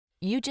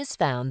You just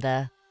found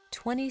the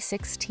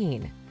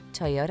 2016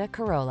 Toyota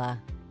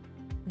Corolla.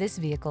 This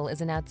vehicle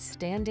is an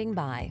outstanding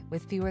buy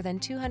with fewer than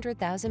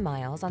 200,000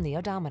 miles on the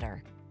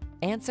odometer.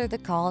 Answer the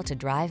call to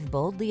drive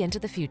boldly into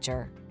the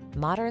future.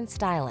 Modern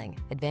styling,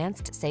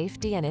 advanced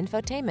safety and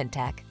infotainment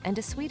tech, and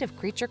a suite of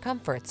creature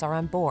comforts are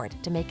on board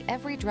to make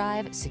every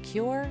drive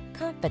secure,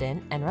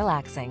 confident, and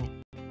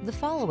relaxing. The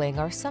following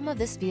are some of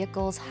this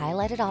vehicle's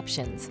highlighted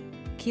options: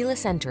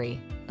 keyless entry,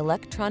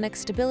 electronic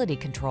stability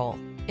control,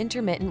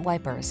 intermittent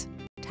wipers,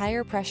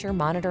 tire pressure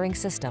monitoring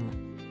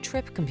system,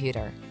 trip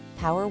computer,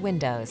 power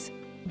windows,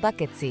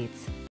 bucket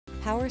seats,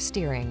 power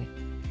steering.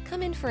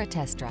 Come in for a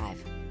test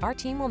drive. Our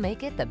team will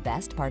make it the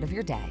best part of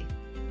your day.